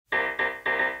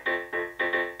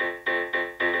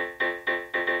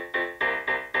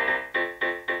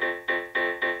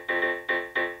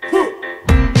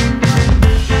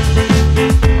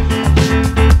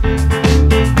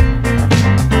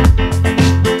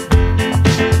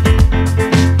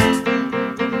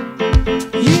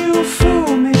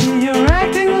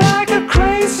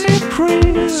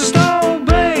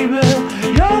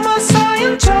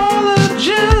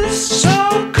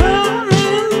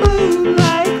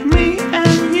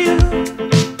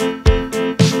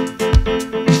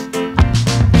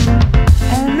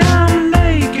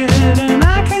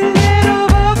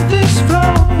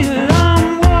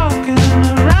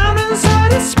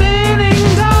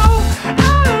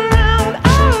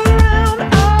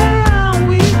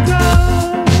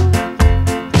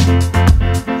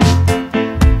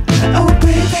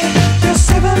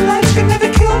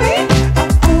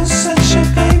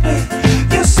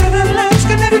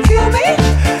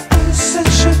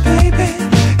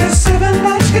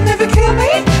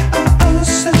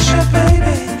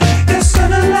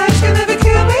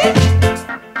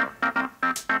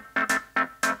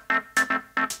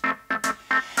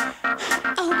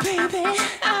baby,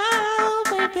 oh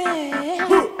baby.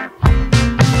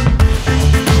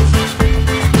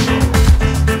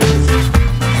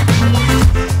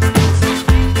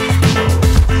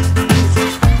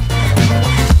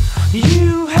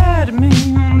 You had me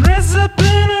dressed up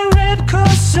in a red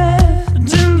corset.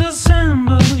 In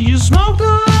December, you smoked a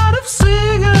lot of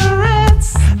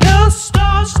cigarettes. The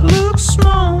stars look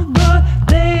small, but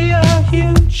they are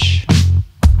huge.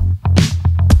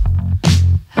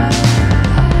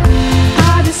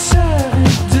 I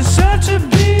deserve to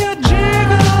be a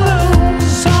gigolo.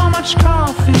 So much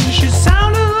coffee, she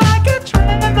sounded like a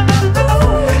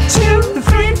tremolo. 2,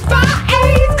 3, 5,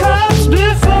 8 cups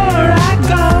before I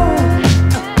go.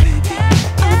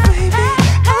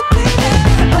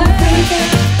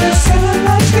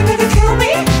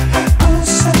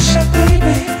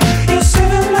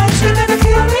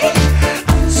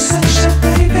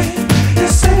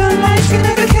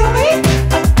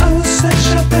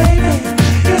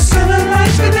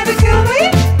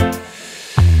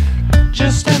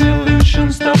 Just an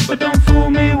illusion, stop, but don't fool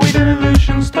me with an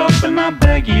illusion. Stop, and I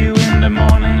beg you in the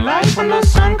morning light, when the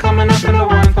sun coming up and the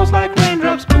wine falls like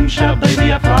raindrops. Boom, shout,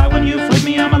 baby, I fly when you flip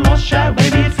me. I'm a lost child,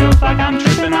 baby, it feels like I'm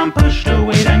tripping. I'm pushed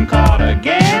away, then caught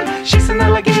again. She's an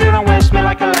alligator and wears me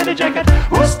like a leather jacket.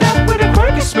 Who's that with a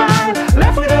quirky smile?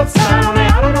 Left without sound, only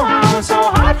I don't know how. It's so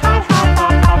hot, hot, hot,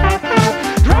 hot, hot, hot,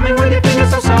 hot. Drumming with your fingers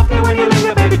so softly when you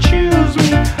linger, baby, choose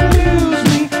me, lose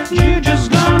me. You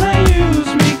just gonna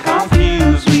use me,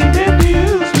 confuse me,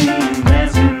 abuse me,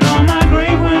 dancing on my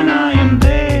grave when I am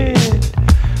dead.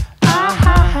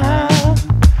 Ah,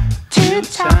 2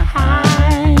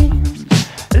 times,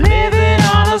 living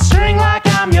on a string like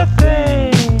I'm your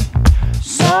thing.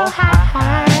 So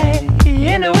high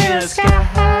in the winter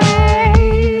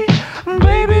sky,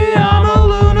 baby, I'm a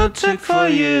lunatic for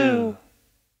you.